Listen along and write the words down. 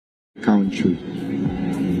country.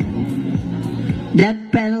 Death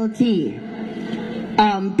penalty.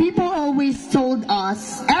 People always told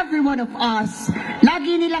us, every one of us,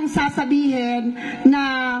 lagi nilang sasabihin na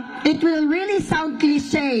it will really sound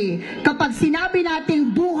cliche kapag sinabi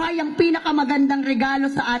nating buhay ang pinakamagandang regalo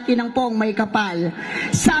sa atin ng poong may kapal.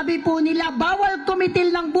 Sabi po nila, bawal kumitil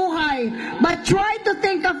ng buhay, but try to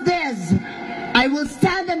think of this. I will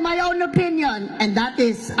stand in my own opinion, and that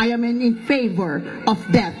is, I am in favor of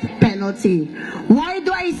death penalty. Why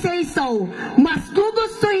do I say so? Mas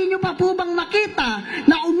gugustuhin niyo pa po bang makita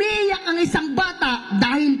na umiiyak ang isang bata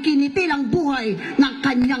dahil kinitil ang buhay ng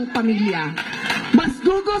kanyang pamilya? Mas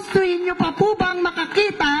gugustuhin niyo pa po bang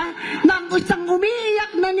makakita ng isang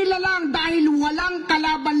umiiyak na nilalang dahil walang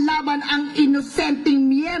kalaban-laban ang inosenteng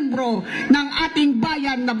miyembro ng ating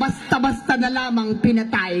bayan na basta-basta na lamang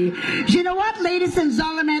pinatay? You know what, ladies and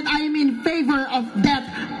gentlemen, I am in favor of death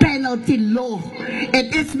penalty law.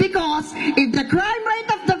 It is because if the crime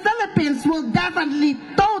rate of the Philippines will definitely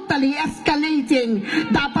totally escalating,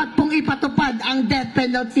 dapat pong ipatupad ang death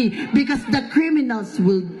penalty because the criminals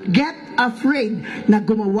will get afraid na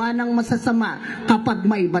gumawa ng masasama kapag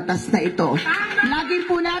may batas na ito. Lagi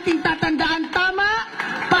po natin tatandaan, tama,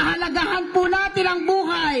 pahalagahan po natin ang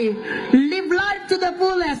buhay. Live life to the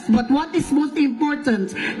fullest, but what is most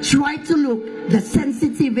important, try to look the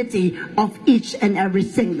sensitivity of each and every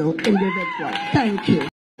single individual. Thank you.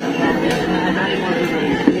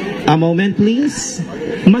 A moment please.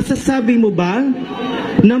 Masasabi mo ba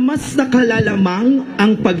na mas nakalalamang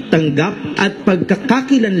ang pagtanggap at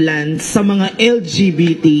pagkakakilanlan sa mga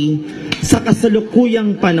LGBT sa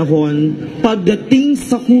kasalukuyang panahon pagdating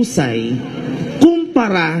sa husay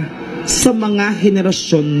kumpara sa mga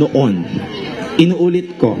henerasyon noon?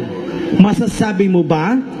 Inuulit ko, masasabi mo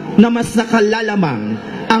ba na mas nakalalamang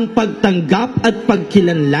ang pagtanggap at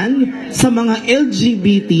pagkilanlan sa mga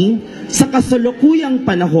LGBT sa kasalukuyang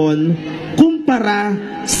panahon kumpara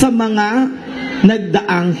sa mga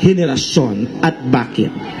nagdaang henerasyon at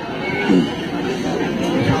bakit?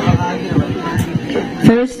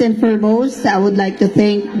 First and foremost, I would like to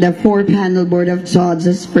thank the 4-panel board of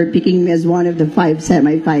judges for picking me as one of the 5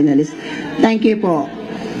 semi-finalists. Thank you po.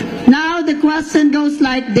 Now, the question goes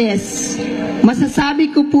like this.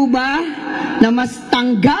 Masasabi ko po ba na mas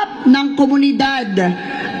tanggap ng komunidad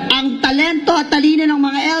ang talento at talino ng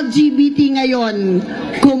mga LGBT ngayon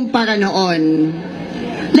kumpara noon?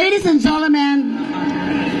 Ladies and gentlemen,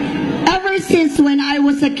 ever since when I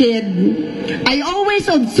was a kid, I always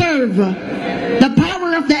observe the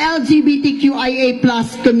power of the LGBTQIA+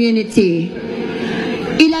 community.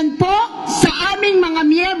 Ilan po sa aming mga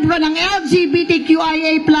miyembro ng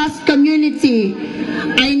LGBTQIA+ community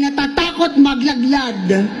ay natatakot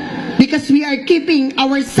maglaglad because we are keeping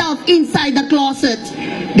ourselves inside the closet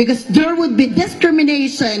because there would be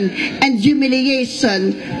discrimination and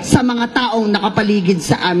humiliation sa mga taong nakapaligid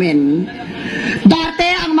sa amin. Dati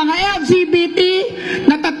ang mga LGBT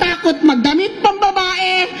natatakot magdamit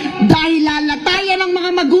pambabae dahil lalatayan ng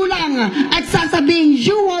mga magulang at sasabing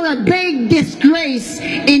you are a big disgrace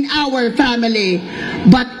in our family.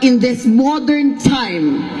 But in this modern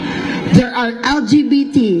time, there are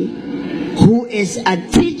LGBT who is a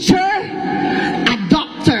teacher, a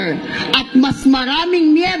doctor, at mas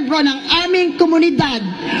maraming miyembro ng aming komunidad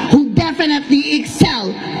who definitely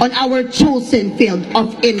excel on our chosen field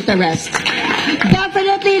of interest.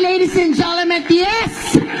 Definitely, ladies and gentlemen,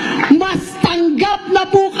 yes, mas tanggap na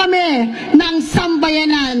po kami ng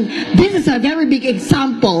sambayanan. This is a very big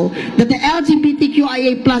example that the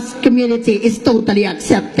LGBTQIA+ community is totally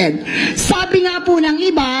accepted. Sabi nga po ng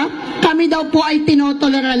iba, kami daw po ay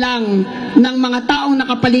tinotolera lang ng mga taong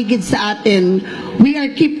nakapaligid sa atin. We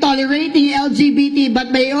are keep tolerating LGBT,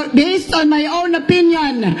 but based on my own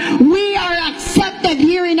opinion, we are accepted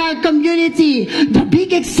here in our community. The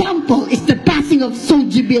big example is the passing of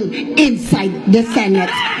SOGI bill inside the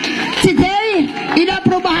Senate. Today,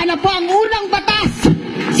 inaprobahan na po ang unang batas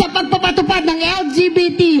sa pagpapatupad ng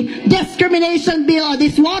LGBT discrimination bill.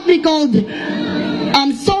 This is what we called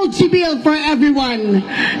SOGI bill for everyone.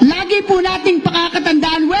 Lagi po nating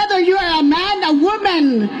pakakatandaan, whether you are a man, a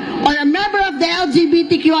woman, or a member of the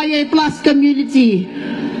LGBTQIA+ community,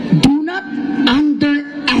 do not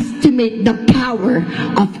underestimate the power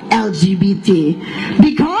of LGBT.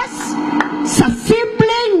 Because sa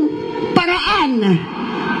simpleng paraan,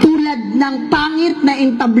 tulad ng pangit na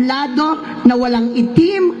entablado na walang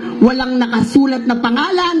itim, walang nakasulat na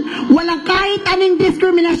pangalan, walang kahit anong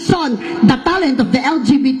diskriminasyon, the talent of the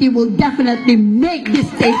LGBT will definitely make this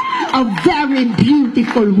state a very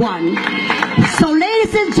beautiful one. So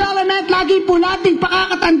ladies and gentlemen, lagi po nating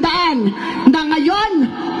pakakatandaan na ngayon,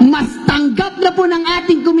 mas tanggap na po ng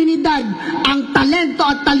ating komunidad talento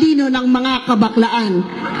at talino ng mga kabaklaan.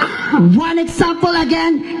 One example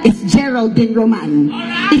again is Geraldine Roman.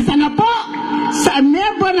 Isa na po sa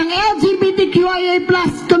member ng LGBTQIA+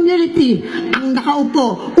 community ang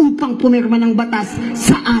nakaupo upang pumirma ng batas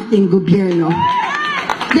sa ating gobyerno.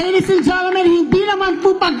 Ladies and gentlemen, hindi naman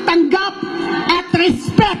po pagtanggap at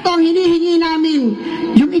respeto ang hinihingi namin.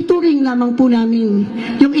 Yung ituring lamang po namin,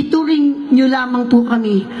 yung ituring nyo lamang po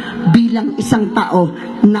kami bilang isang tao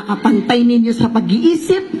na kapantay ninyo sa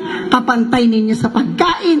pag-iisip, kapantay ninyo sa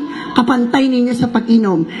pagkain, kapantay ninyo sa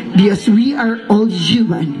pag-inom. Because we are all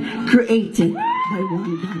human, created